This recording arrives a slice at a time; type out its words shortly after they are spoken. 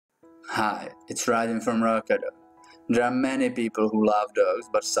Hi, it's Ryan from Rocadog. There are many people who love dogs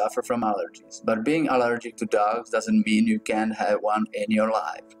but suffer from allergies. But being allergic to dogs doesn't mean you can't have one in your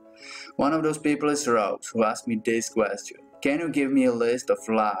life. One of those people is Rose, who asked me this question. Can you give me a list of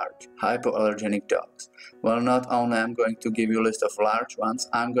large, hypoallergenic dogs? Well, not only I'm going to give you a list of large ones,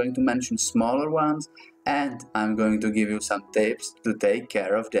 I'm going to mention smaller ones, and I'm going to give you some tips to take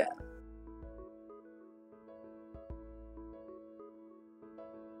care of them.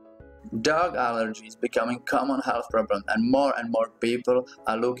 Dog allergy is becoming a common health problem, and more people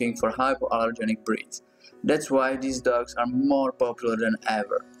are looking for hypoallergenic breeds. That's why these dogs are more popular than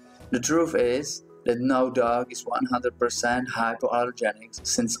ever. The truth is that no dog is 100% hypoallergenic,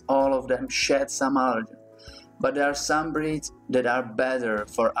 since all of them shed some allergen. But there are some breeds that are better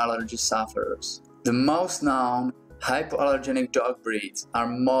for allergy sufferers. The most known hypoallergenic dog breeds are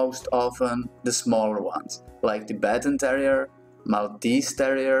most often the smaller ones, like Tibetan Terrier, Maltese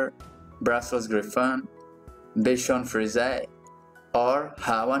Terrier, Brussels Griffon, Bichon Frise, or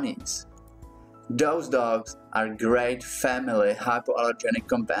Havanese. Those dogs are great family hypoallergenic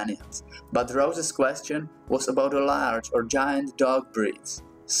companions, but Rose's question was about the large or giant dog breeds.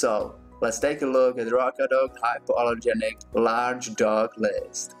 So, let's take a look at the Rocadog hypoallergenic large dog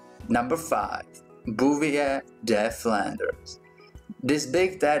list. Number 5. Bouvier de Flandres. This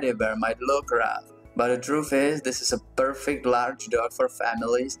big teddy bear might look rough, but the truth is, this is a perfect large dog for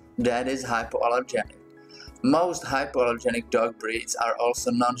families that is hypoallergenic. Most hypoallergenic dog breeds are also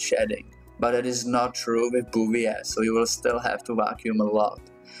non-shedding, but it is not true with Bouvier, so you will still have to vacuum a lot.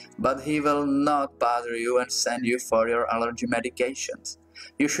 But he will not bother you and send you for your allergy medications.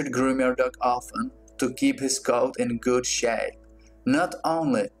 You should groom your dog often to keep his coat in good shape. Not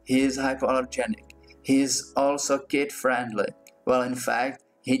only he is hypoallergenic, he is also kid-friendly. Well, in fact,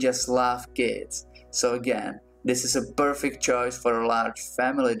 he just loves kids. So again, this is a perfect choice for a large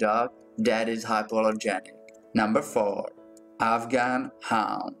family dog that is hypoallergenic. Number 4. Afghan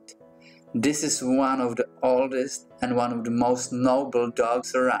Hound. This is one of the oldest and one of the most noble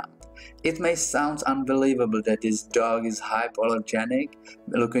dogs around. It may sound unbelievable that this dog is hypoallergenic,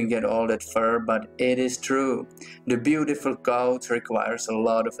 looking at all that fur, but it is true. The beautiful coat requires a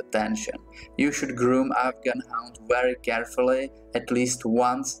lot of attention. You should groom Afghan Hound very carefully, at least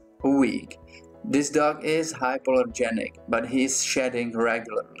once a week. This dog is hypoallergenic, but he is shedding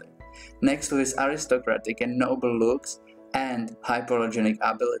regularly. Next to his aristocratic and noble looks and hypoallergenic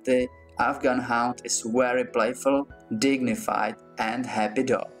ability, Afghan Hound is very playful, dignified, and happy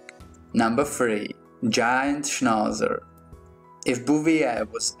dog. Number 3. Giant Schnauzer. If Bouvier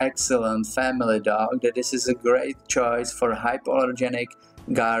was excellent family dog, then this is a great choice for hypoallergenic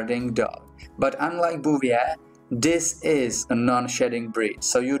guarding dog. But unlike Bouvier, this is a non-shedding breed,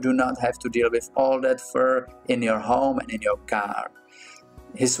 so you do not have to deal with all that fur in your home and in your car.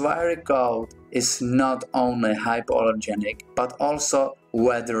 His wiry coat is not only hypoallergenic, but also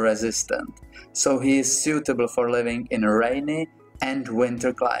weather resistant, so he is suitable for living in rainy and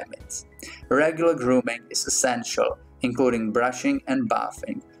winter climates. Regular grooming is essential, including brushing and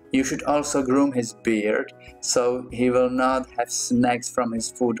bathing. You should also groom his beard, so he will not have snacks from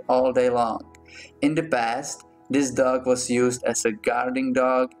his food all day long. In the past, this dog was used as a guarding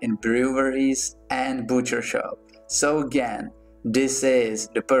dog in breweries and butcher shops. So again, this is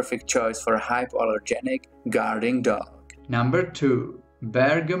the perfect choice for a hypoallergenic guarding dog. Number 2.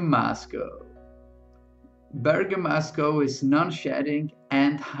 Bergamasco. Bergamasco is non-shedding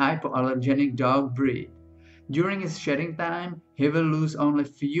and hypoallergenic dog breed. During his shedding time, he will lose only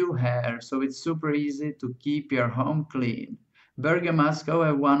few hairs, so it's super easy to keep your home clean. Bergamasco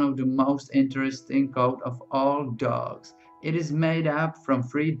have one of the most interesting coat of all dogs. It is made up from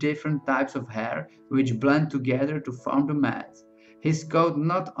 3 different types of hair which blend together to form the mat. His coat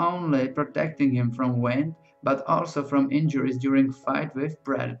not only protecting him from wind, but also from injuries during fight with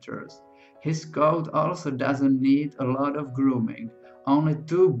predators. His coat also doesn't need a lot of grooming. Only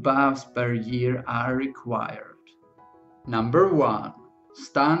 2 baths per year are required. Number 1.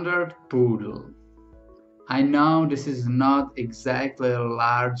 Standard Poodle. I know this is not exactly a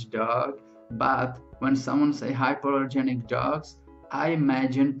large dog, but when someone says hypoallergenic dogs, I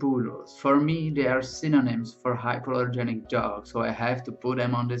imagine poodles. For me, they are synonyms for hypoallergenic dogs, so I have to put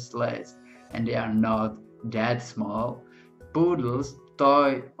them on this list, and they are not that small. Poodles,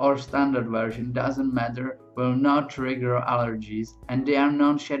 toy or standard version, doesn't matter, will not trigger allergies, and they are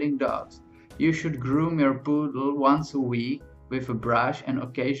non-shedding dogs. You should groom your poodle once a week with a brush and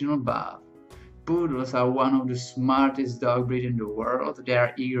occasional bath. Poodles are one of the smartest dog breeds in the world. They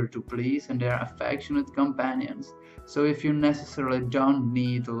are eager to please and they are affectionate companions. So if you necessarily don't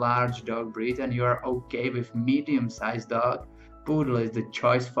need a large dog breed and you are okay with medium-sized dog, Poodle is the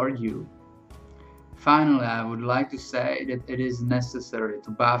choice for you. Finally, I would like to say that it is necessary to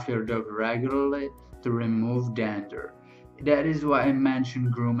bath your dog regularly to remove dander. That is why I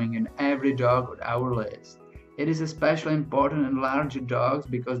mention grooming in every dog on our list. It is especially important in larger dogs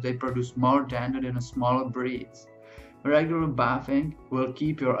because they produce more dander than smaller breeds. Regular bathing will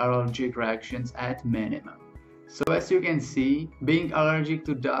keep your allergic reactions at minimum. So as you can see, being allergic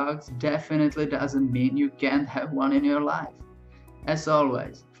to dogs definitely doesn't mean you can't have one in your life. As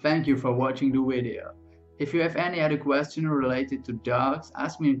always, thank you for watching the video. If you have any other question related to dogs,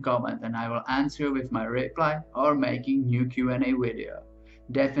 ask me in comment and I will answer with my reply or making new Q&A video.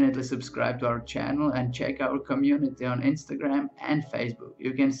 Definitely subscribe to our channel and check our community on Instagram and Facebook.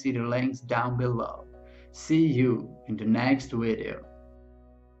 You can see the links down below. See you in the next video.